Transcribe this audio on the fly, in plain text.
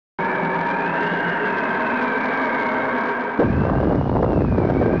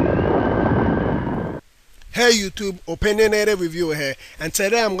Hey YouTube, opinionated reviewer here, and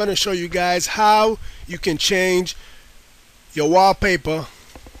today I'm going to show you guys how you can change your wallpaper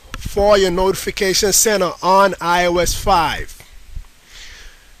for your notification center on iOS 5.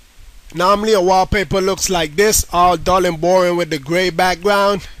 Normally a wallpaper looks like this, all dull and boring with the gray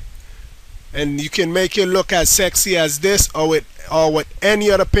background, and you can make it look as sexy as this or with any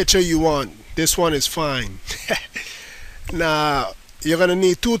other picture you want. This one is fine. Now you're going to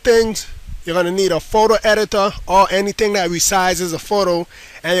need two things. You're going to need a photo editor or anything that resizes a photo,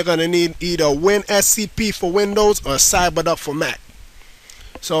 and you're going to need either WinSCP for Windows or CyberDuck for Mac.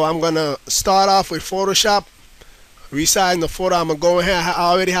 So I'm going to start off with Photoshop, resizing the photo. I'm going to go in here. I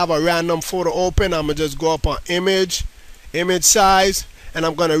already have a random photo open. I'm going to just go up on image size, and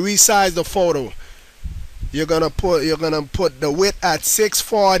I'm going to resize the photo. You're going to put the width at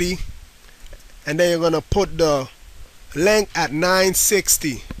 640, and then you're going to put the length at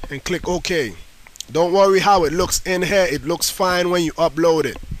 960 and click OK. Don't worry how it looks in here, it looks fine when you upload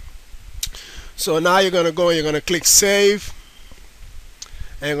it. So now you're going to click save,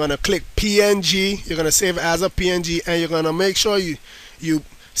 and you're going to click PNG. You're going to save it as a PNG, and you're going to make sure you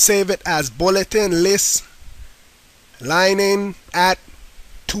save it as bulletin list lining at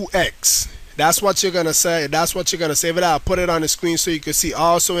 2x. That's what you're going to say. That's what you're going to save it. I'll put it on the screen so you can see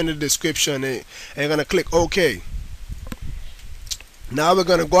also in the description, and you're going to click OK. Now we're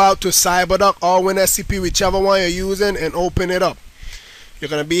going to go out to CyberDuck or WinSCP, whichever one you're using, and open it up. You're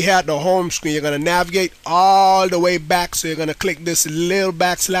going to be here at the home screen. You're going to navigate all the way back. So you're going to click this little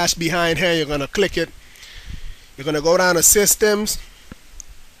backslash behind here. You're going to click it. You're going to go down to Systems,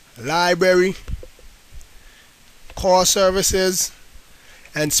 Library, Core Services,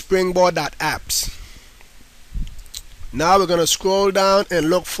 and Springboard.apps. Now we're going to scroll down and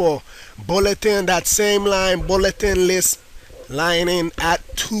look for Bulletin, that same line, Bulletin List lining at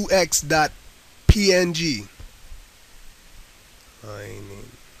 2x.png.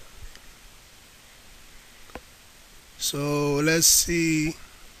 So let's see.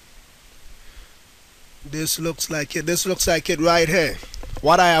 This looks like it. This looks like it right here.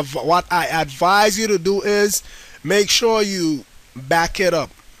 What I advise you to do is make sure you back it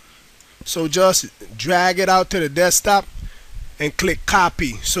up. So just drag it out to the desktop and click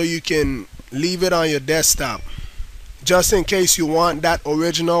copy so you can leave it on your desktop, just in case you want that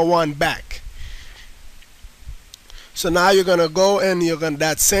original one back. So now you're gonna go and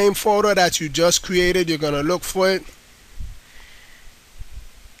that same photo that you just created, you're gonna look for it.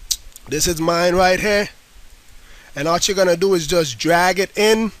 This is mine right here, and all you're gonna do is just drag it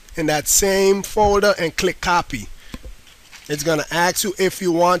in that same folder and click copy. It's gonna ask you if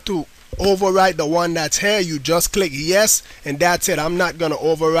you want to overwrite the one that's here. You just click yes, and that's it. I'm not gonna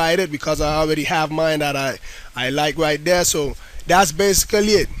overwrite it because I already have mine that I like right there. So that's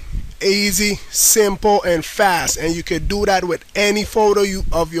basically it. Easy, simple, and fast, and you can do that with any photo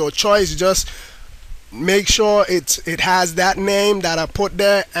of your choice. Just make sure it has that name that I put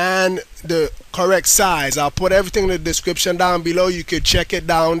there and the correct size. I'll put everything in the description down below. You can check it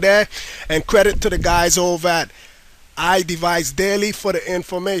down there, and credit to the guys over at iDevice Daily for the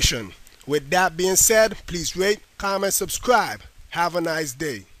information. With that being said, please rate, comment, subscribe. Have a nice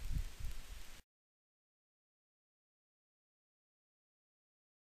day.